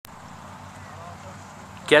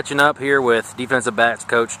Catching up here with defensive backs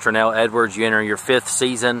coach Trenell Edwards. You enter your 5th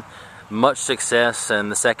season. Much success in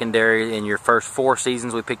the secondary in your first 4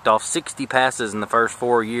 seasons. We picked off 60 passes in the first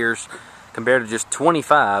 4 years compared to just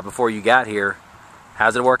 25 before you got here.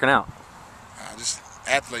 How's it working out? Just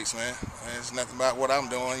athletes, man. It's nothing about what I'm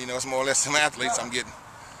doing. You know, it's more or less some athletes I'm getting.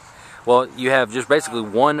 Well, you have just basically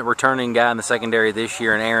one returning guy in the secondary this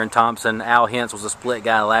year, and Aaron Thompson. Al Hintz was a split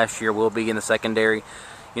guy last year, will be in the secondary.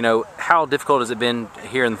 You know, how difficult has it been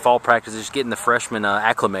here in the fall practice just getting the freshmen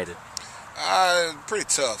acclimated? Pretty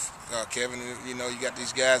tough, Kevin. You know, you got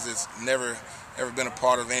these guys that's never ever been a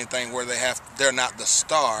part of anything where they're not the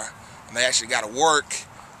star, and they actually got to work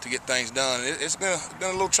to get things done. It's been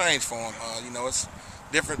a little change for them. You know, it's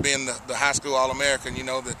different being the high school All-American, you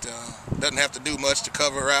know, that doesn't have to do much to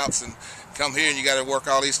cover routes, and come here and you got to work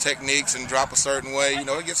all these techniques and drop a certain way. You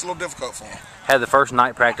know, it gets a little difficult for them. Had the first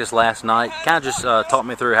night practice last night. Kind of just talk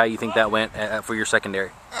me through how you think that went for your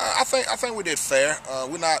secondary. I think we did fair.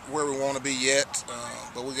 We're not where we want to be yet,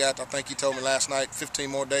 but we got, I think you told me last night, 15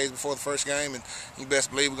 more days before the first game, and you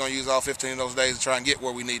best believe we're going to use all 15 of those days to try and get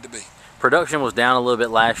where we need to be. Production was down a little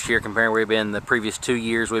bit last year compared to where we've been the previous 2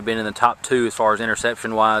 years. We've been in the top 2 as far as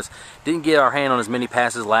interception-wise. Didn't get our hand on as many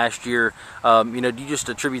passes last year. You know, do you just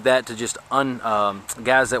attribute that to just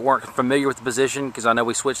guys that weren't familiar with the position? Because I know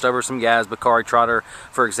we switched over some guys, Bakari Trotter,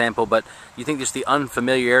 for example, but you think just the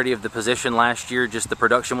unfamiliarity of the position last year, just the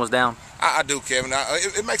production was down? I do, Kevin.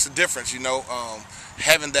 It makes a difference, you know,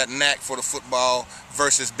 having that knack for the football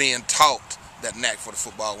versus being taught that knack for the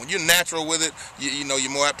football. When you're natural with it, you know,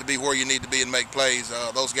 you're more apt to be where you need to be and make plays.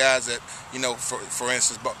 Those guys that, you know, for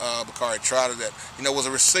instance, Bakari Trotter, that, you know, was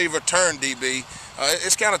a receiver turned DB,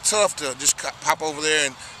 it's kind of tough to just hop over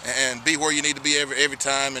there and be where you need to be every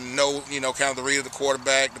time, and know, you know, kind of the read of the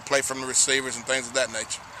quarterback, the play from the receivers and things of that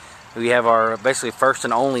nature. We have our basically first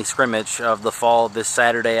and only scrimmage of the fall this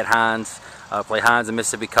Saturday at Hines. Play Hines and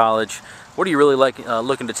Mississippi College. What are you really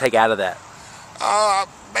looking to take out of that?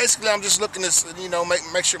 Basically, I'm just looking to, you know,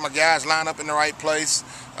 make sure my guys line up in the right place.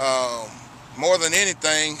 More than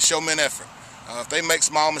anything, show men effort. If they make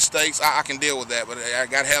small mistakes, I can deal with that, but I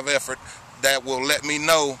got to have effort that will let me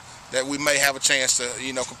know that we may have a chance to,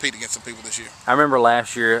 you know, compete against some people this year. I remember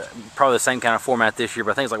last year, probably the same kind of format this year,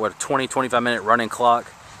 but I think it's like, what, a 20-25 minute running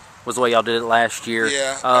clock was the way y'all did it last year.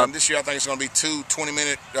 Yeah, this year I think it's going to be 2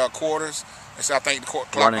 20-minute quarters. So I think the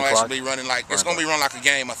clock will actually be running like, it's going to be run like a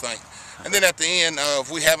game, I think. And then at the end,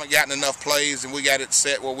 if we haven't gotten enough plays and we got it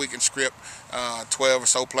set where we can script 12 or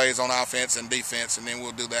so plays on offense and defense, and then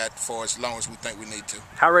we'll do that for as long as we think we need to.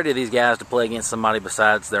 How ready are these guys to play against somebody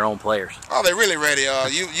besides their own players? Oh, they're really ready.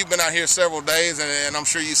 You've been out here several days, and I'm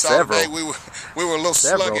sure you saw today we were a little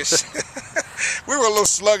sluggish. We were a little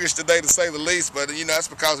sluggish today, to say the least, but, you know, that's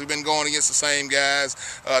because we've been going against the same guys,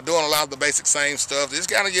 doing a lot of the basic same stuff. It's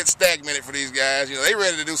kind of get stagnated for these guys. You know, they're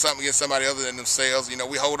ready to do something against somebody other than themselves. You know,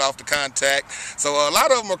 we hold off the contact. So a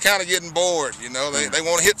lot of them are kind of getting bored. You know, they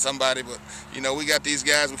want to hit somebody, but, you know, we got these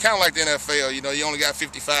guys. We're kind of like the NFL. You know, you only got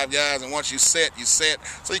 55 guys, and once you set, you set.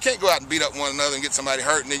 So you can't go out and beat up one another and get somebody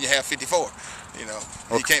hurt, and then you have 54. You know,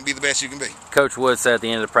 you can't be the best you can be. Coach Wood said at the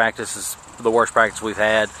end of the practice is the worst practice we've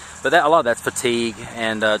had, but a lot of that's fatigue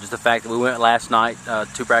and just the fact that we went last night,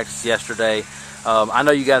 2 practices yesterday. I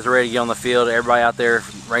know you guys are ready to get on the field. Everybody out there,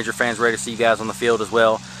 Ranger fans, ready to see you guys on the field as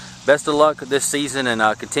well. Best of luck this season and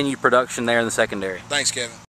continued production there in the secondary. Thanks, Kevin.